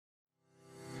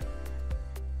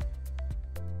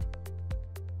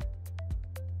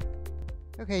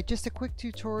Okay, just a quick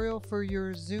tutorial for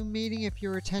your Zoom meeting. If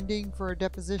you're attending for a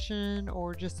deposition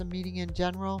or just a meeting in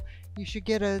general, you should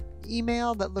get an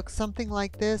email that looks something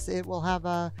like this. It will have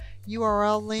a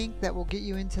URL link that will get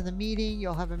you into the meeting.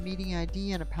 You'll have a meeting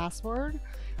ID and a password.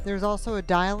 There's also a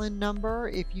dial-in number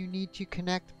if you need to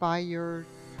connect by your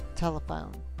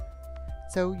telephone.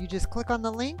 So you just click on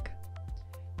the link.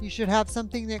 You should have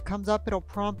something that comes up. It'll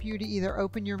prompt you to either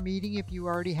open your meeting if you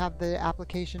already have the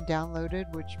application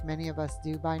downloaded, which many of us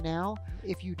do by now.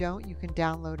 If you don't, you can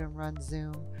download and run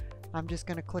Zoom. I'm just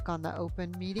going to click on the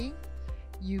open meeting.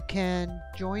 You can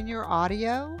join your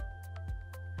audio,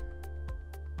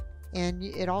 and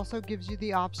it also gives you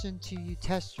the option to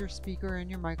test your speaker and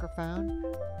your microphone.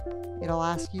 It'll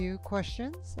ask you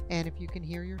questions, and if you can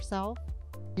hear yourself,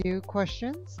 and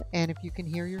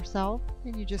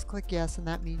you just click yes, and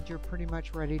that means you're pretty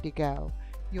much ready to go.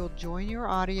 You'll join your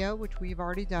audio, which we've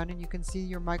already done, and you can see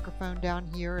your microphone down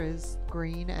here is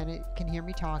green and it can hear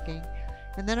me talking.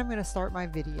 And then I'm going to start my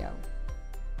video.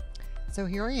 So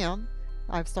here I am.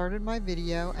 I've started my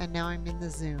video and now I'm in the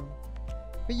Zoom.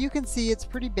 But you can see it's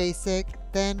pretty basic.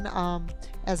 Then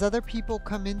as other people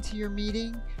come into your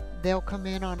meeting, they'll come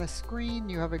in on a screen.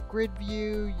 You have a grid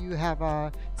view, you have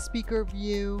a speaker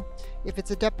view. If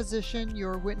it's a deposition,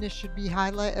 your witness should be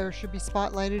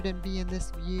spotlighted and be in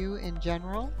this view in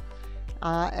general.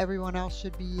 Everyone else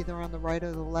should be either on the right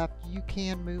or the left. You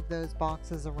can move those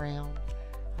boxes around.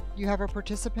 You have a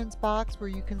participants box where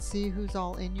you can see who's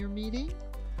all in your meeting.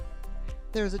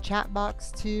 There's a chat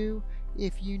box too.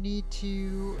 If you need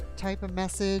to type a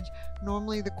message,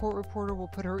 normally the court reporter will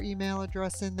put her email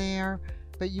address in there,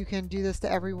 but you can do this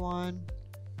to everyone,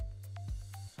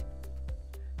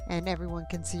 and everyone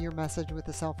can see your message with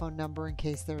a cell phone number in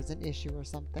case there's an issue or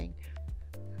something.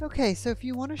 Okay, so if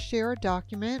you want to share a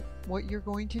document, what you're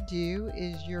going to do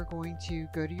is you're going to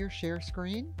go to your share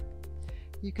screen.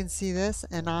 You can see this,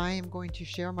 and I am going to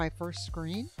share my first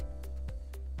screen.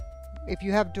 If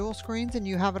you have dual screens and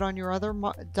you have it on your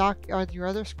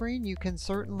other screen, you can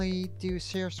certainly do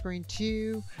share screen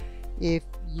 2. If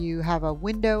you have a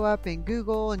window up in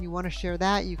Google and you want to share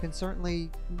that, you can certainly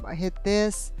hit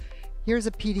this. Here's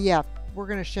a PDF. We're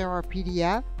going to share our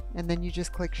PDF, and then you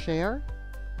just click share.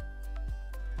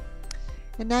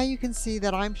 And now you can see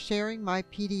that I'm sharing my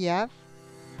PDF.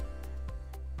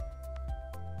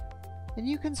 And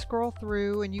you can scroll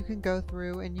through and you can go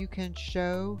through and you can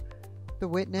show the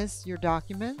witness your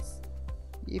documents.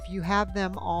 If you have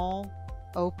them all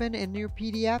open in your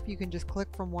PDF, you can just click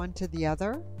from one to the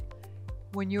other.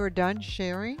 When you are done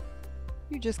sharing,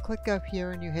 you just click up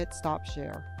here and you hit stop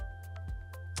share.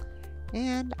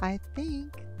 And I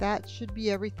think that should be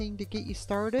everything to get you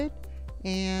started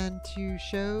and to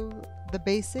show the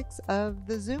basics of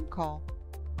the Zoom call.